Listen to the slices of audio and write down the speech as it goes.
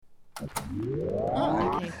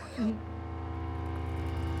Oh, Okay.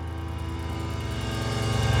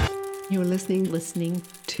 you're listening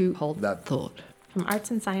to Hold That Thought. From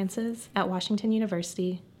Arts and Sciences at Washington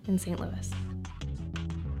University in St. Louis.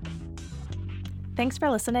 Thanks for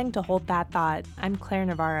listening to Hold That Thought. I'm Claire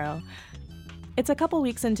Navarro. It's a couple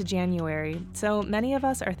weeks into January, so many of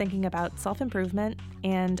us are thinking about self-improvement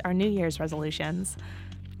and our New Year's resolutions.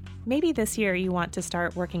 Maybe this year you want to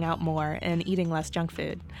start working out more and eating less junk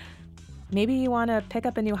food. Maybe you want to pick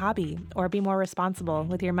up a new hobby or be more responsible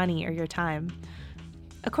with your money or your time.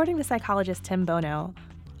 According to psychologist Tim Bono,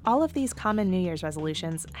 all of these common New Year's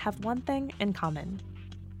resolutions have one thing in common.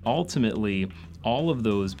 Ultimately, all of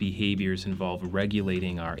those behaviors involve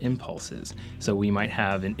regulating our impulses. So we might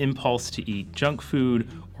have an impulse to eat junk food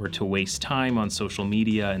or to waste time on social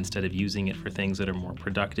media instead of using it for things that are more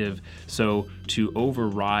productive. So to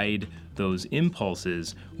override those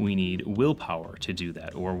impulses, we need willpower to do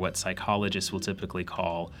that, or what psychologists will typically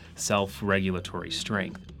call self-regulatory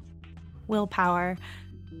strength. Willpower.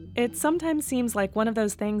 It sometimes seems like one of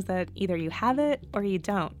those things that either you have it or you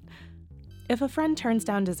don't. If a friend turns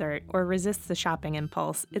down dessert or resists the shopping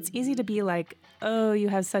impulse, it's easy to be like, oh, you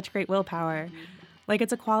have such great willpower, like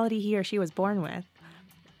it's a quality he or she was born with.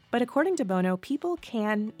 But according to Bono, people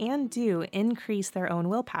can and do increase their own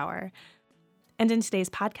willpower. And in today's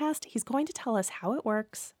podcast, he's going to tell us how it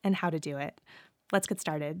works and how to do it. Let's get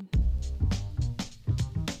started.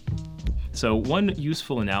 So one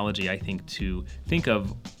useful analogy, I think, to think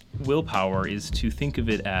of willpower is to think of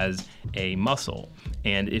it as a muscle.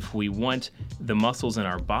 And if we want the muscles in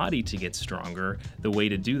our body to get stronger, the way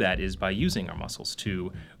to do that is by using our muscles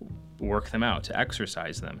to work them out, to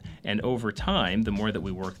exercise them. And over time, the more that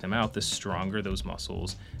we work them out, the stronger those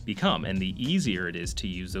muscles become, and the easier it is to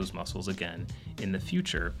use those muscles again in the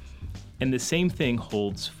future. And the same thing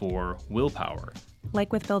holds for willpower.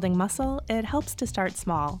 Like with building muscle, it helps to start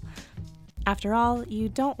small. After all, you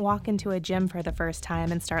don't walk into a gym for the first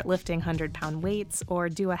time and start lifting 100-pound weights or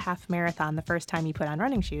do a half marathon the first time you put on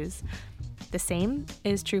running shoes. The same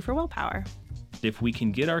is true for willpower. If we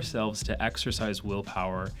can get ourselves to exercise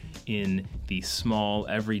willpower in the small,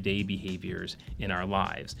 everyday behaviors in our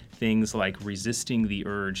lives, things like resisting the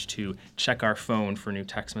urge to check our phone for new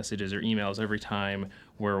text messages or emails every time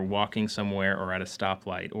we're walking somewhere or at a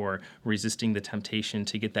stoplight, or resisting the temptation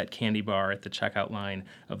to get that candy bar at the checkout line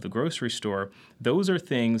of the grocery store, those are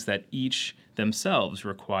things that each themselves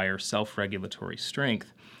require self-regulatory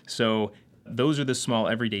strength. So those are the small,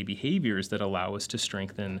 everyday behaviors that allow us to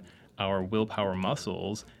strengthen our willpower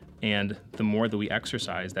muscles, and the more that we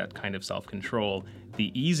exercise that kind of self-control,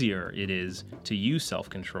 the easier it is to use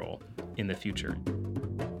self-control in the future.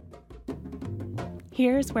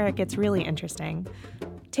 Here's where it gets really interesting.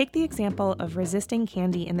 Take the example of resisting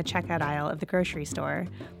candy in the checkout aisle of the grocery store.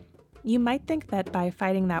 You might think that by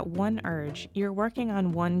fighting that one urge, you're working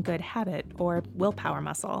on one good habit or willpower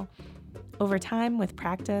muscle. Over time, with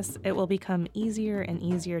practice, it will become easier and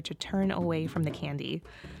easier to turn away from the candy.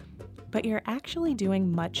 But you're actually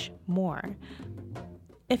doing much more.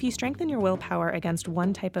 If you strengthen your willpower against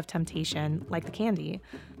one type of temptation, like the candy,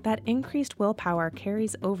 that increased willpower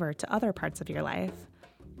carries over to other parts of your life.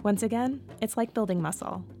 Once again, it's like building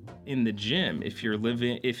muscle. In the gym, if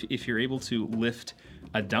you're able to lift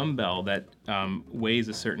a dumbbell that weighs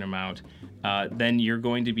a certain amount, then you're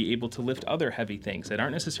going to be able to lift other heavy things that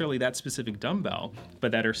aren't necessarily that specific dumbbell,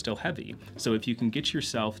 but that are still heavy. So if you can get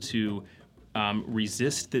yourself to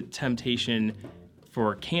resist the temptation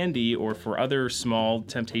for candy or for other small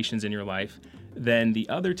temptations in your life, then the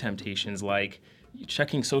other temptations, like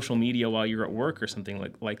checking social media while you're at work or something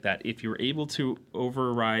like that, if you're able to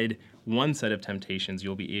override one set of temptations,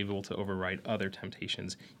 you'll be able to override other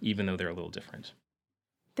temptations, even though they're a little different.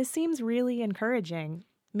 This seems really encouraging,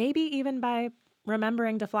 maybe even by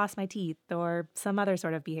remembering to floss my teeth or some other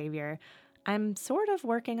sort of behavior. I'm sort of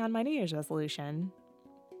working on my New Year's resolution.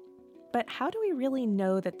 But how do we really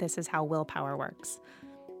know that this is how willpower works?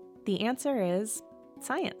 The answer is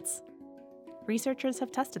science. Researchers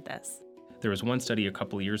have tested this. There was one study a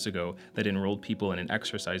couple of years ago that enrolled people in an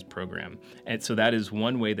exercise program. And so that is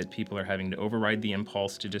one way that people are having to override the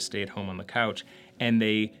impulse to just stay at home on the couch. And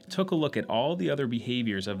they took a look at all the other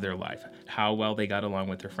behaviors of their life. How well they got along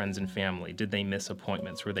with their friends and family. Did they miss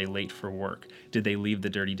appointments? Were they late for work? Did they leave the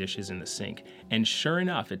dirty dishes in the sink? And sure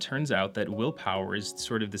enough, it turns out that willpower is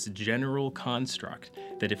sort of this general construct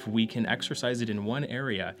that if we can exercise it in one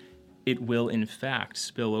area, it will in fact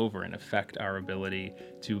spill over and affect our ability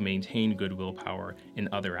to maintain good willpower in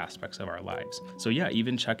other aspects of our lives. So yeah,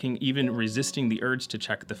 even resisting the urge to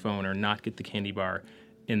check the phone or not get the candy bar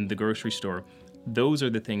in the grocery store, those are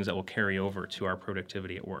the things that will carry over to our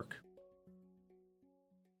productivity at work.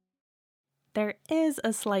 there is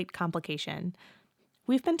a slight complication.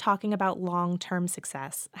 We've been talking about long-term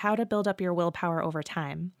success, how to build up your willpower over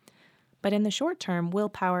time. But in the short term,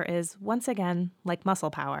 willpower is, once again, like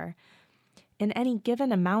muscle power. In any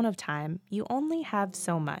given amount of time, you only have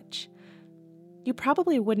so much. You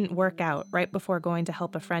probably wouldn't work out right before going to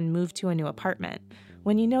help a friend move to a new apartment,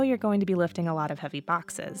 when you know you're going to be lifting a lot of heavy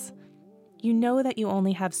boxes. You know that you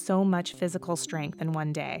only have so much physical strength in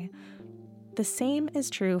one day. The same is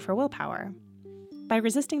true for willpower. By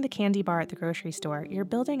resisting the candy bar at the grocery store, you're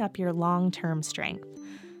building up your long-term strength.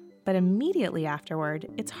 But immediately afterward,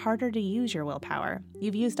 it's harder to use your willpower.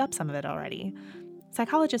 You've used up some of it already.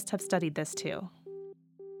 Psychologists have studied this too.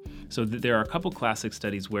 So there are a couple classic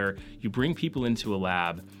studies where you bring people into a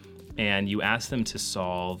lab and you ask them to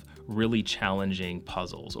solve really challenging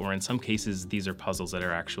puzzles, or in some cases, these are puzzles that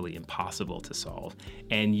are actually impossible to solve.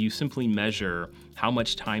 And you simply measure how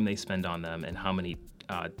much time they spend on them and how many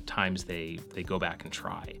times they go back and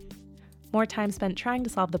try. More time spent trying to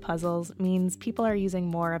solve the puzzles means people are using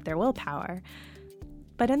more of their willpower.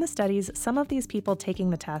 But in the studies, some of these people taking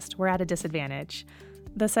the test were at a disadvantage.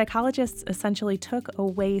 The psychologists essentially took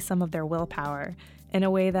away some of their willpower in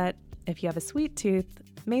a way that, if you have a sweet tooth,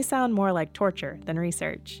 may sound more like torture than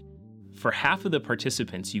research. For half of the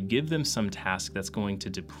participants, you give them some task that's going to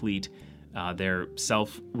deplete their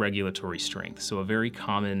self-regulatory strength. So a very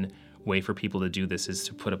common way for people to do this is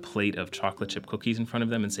to put a plate of chocolate chip cookies in front of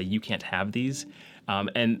them and say, you can't have these.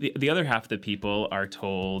 And the other half of the people are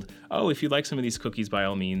told, oh, if you'd like some of these cookies, by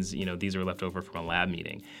all means, these are left over from a lab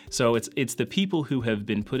meeting. So it's the people who have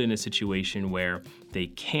been put in a situation where they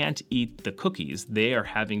can't eat the cookies. They are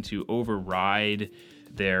having to override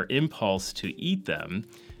their impulse to eat them.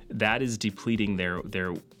 That is depleting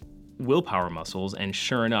their willpower muscles. And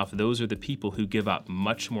sure enough, those are the people who give up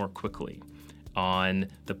much more quickly on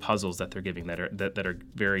the puzzles that they're giving that are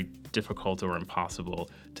very difficult or impossible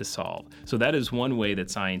to solve. So that is one way that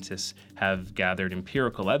scientists have gathered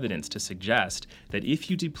empirical evidence to suggest that if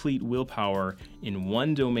you deplete willpower in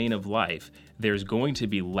one domain of life, there's going to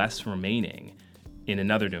be less remaining in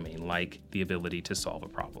another domain, like the ability to solve a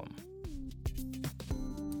problem.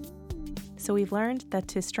 So we've learned that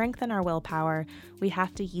to strengthen our willpower, we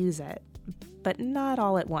have to use it, but not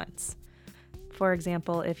all at once. For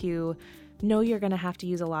example, if you know you're going to have to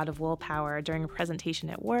use a lot of willpower during a presentation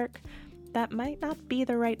at work, that might not be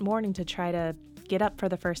the right morning to try to get up for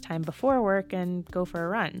the first time before work and go for a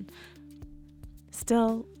run.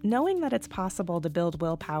 Still, knowing that it's possible to build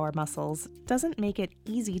willpower muscles doesn't make it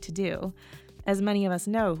easy to do, as many of us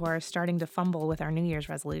know who are starting to fumble with our New Year's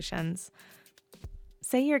resolutions.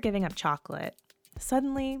 Say you're giving up chocolate.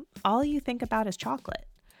 Suddenly, all you think about is chocolate.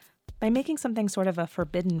 By making something sort of a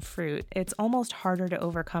forbidden fruit, it's almost harder to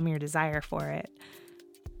overcome your desire for it.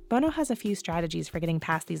 Bono has a few strategies for getting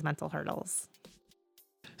past these mental hurdles.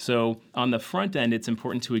 So on the front end, it's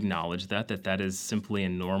important to acknowledge that is simply a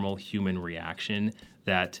normal human reaction,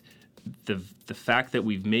 that the fact that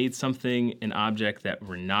we've made something an object that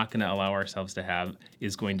we're not going to allow ourselves to have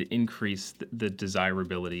is going to increase the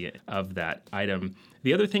desirability of that item.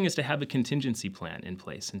 The other thing is to have a contingency plan in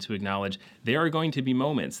place and to acknowledge there are going to be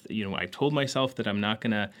moments. I've told myself that I'm not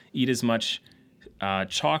going to eat as much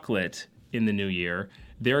chocolate in the new year.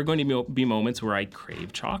 There are going to be moments where I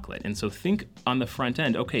crave chocolate. And so think on the front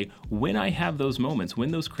end, okay, when I have those moments,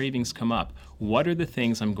 when those cravings come up, what are the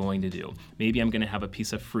things I'm going to do? Maybe I'm going to have a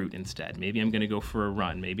piece of fruit instead. Maybe I'm going to go for a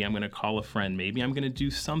run. Maybe I'm going to call a friend. Maybe I'm going to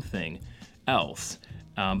do something else.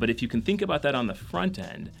 But if you can think about that on the front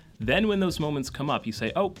end, then when those moments come up, you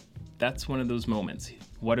say, oh, that's one of those moments.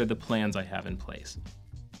 What are the plans I have in place?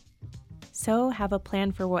 So have a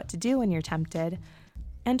plan for what to do when you're tempted.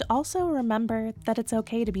 And also remember that it's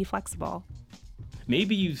okay to be flexible.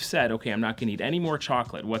 Maybe you've said, okay, I'm not going to eat any more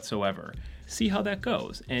chocolate whatsoever. See how that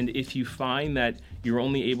goes. And if you find that you're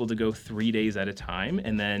only able to go 3 days at a time,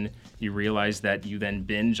 and then you realize that you then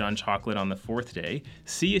binge on chocolate on the 4th day,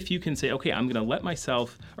 see if you can say, okay, I'm going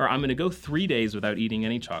to go 3 days without eating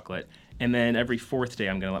any chocolate, and then every 4th day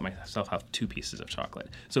I'm going to let myself have 2 pieces of chocolate.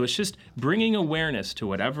 So it's just bringing awareness to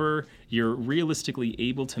whatever you're realistically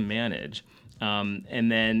able to manage.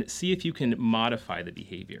 And then see if you can modify the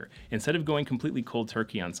behavior. Instead of going completely cold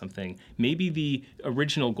turkey on something, maybe the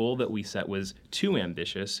original goal that we set was too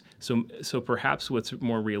ambitious. So perhaps what's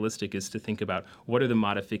more realistic is to think about what are the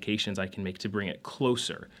modifications I can make to bring it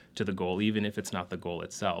closer to the goal, even if it's not the goal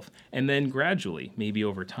itself. And then gradually, maybe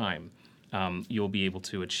over time, you'll be able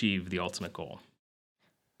to achieve the ultimate goal.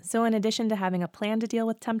 So in addition to having a plan to deal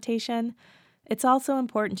with temptation, it's also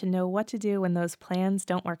important to know what to do when those plans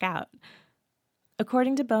don't work out.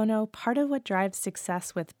 According to Bono, part of what drives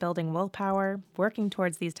success with building willpower, working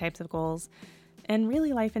towards these types of goals, and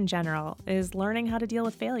really life in general, is learning how to deal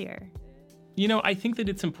with failure. I think that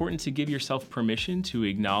it's important to give yourself permission to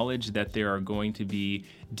acknowledge that there are going to be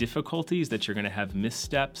difficulties, that you're going to have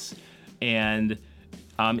missteps. And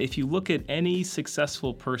if you look at any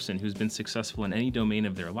successful person who's been successful in any domain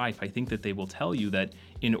of their life, I think that they will tell you that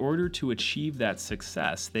in order to achieve that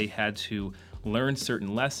success, they had to learn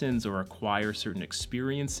certain lessons or acquire certain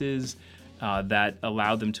experiences that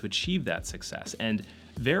allowed them to achieve that success. And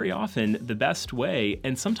very often, the best way,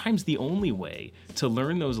 and sometimes the only way, to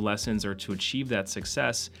learn those lessons or to achieve that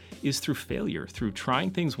success is through failure, through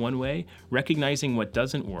trying things one way, recognizing what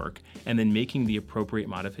doesn't work, and then making the appropriate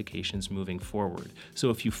modifications moving forward. So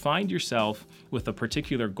if you find yourself with a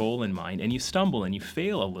particular goal in mind and you stumble and you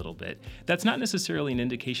fail a little bit, that's not necessarily an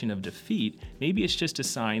indication of defeat. Maybe it's just a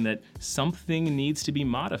sign that something needs to be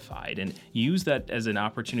modified, and use that as an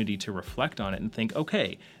opportunity to reflect on it and think,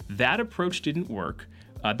 okay, that approach didn't work.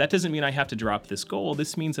 That doesn't mean I have to drop this goal.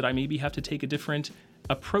 This means that I maybe have to take a different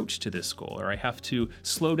approach to this goal, or I have to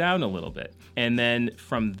slow down a little bit. And then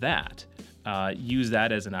from that, use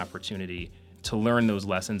that as an opportunity to learn those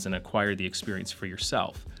lessons and acquire the experience for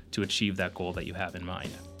yourself to achieve that goal that you have in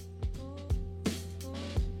mind.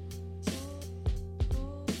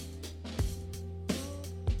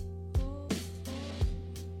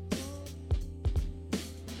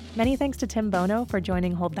 Many thanks to Tim Bono for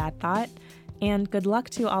joining Hold That Thought, and good luck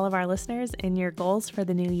to all of our listeners in your goals for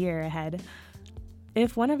the new year ahead.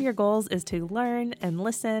 If one of your goals is to learn and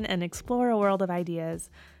listen and explore a world of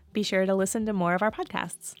ideas, be sure to listen to more of our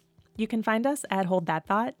podcasts. You can find us at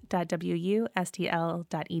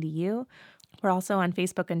holdthatthought.wustl.edu. We're also on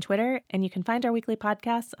Facebook and Twitter, and you can find our weekly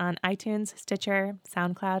podcasts on iTunes, Stitcher,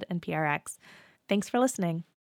 SoundCloud, and PRX. Thanks for listening.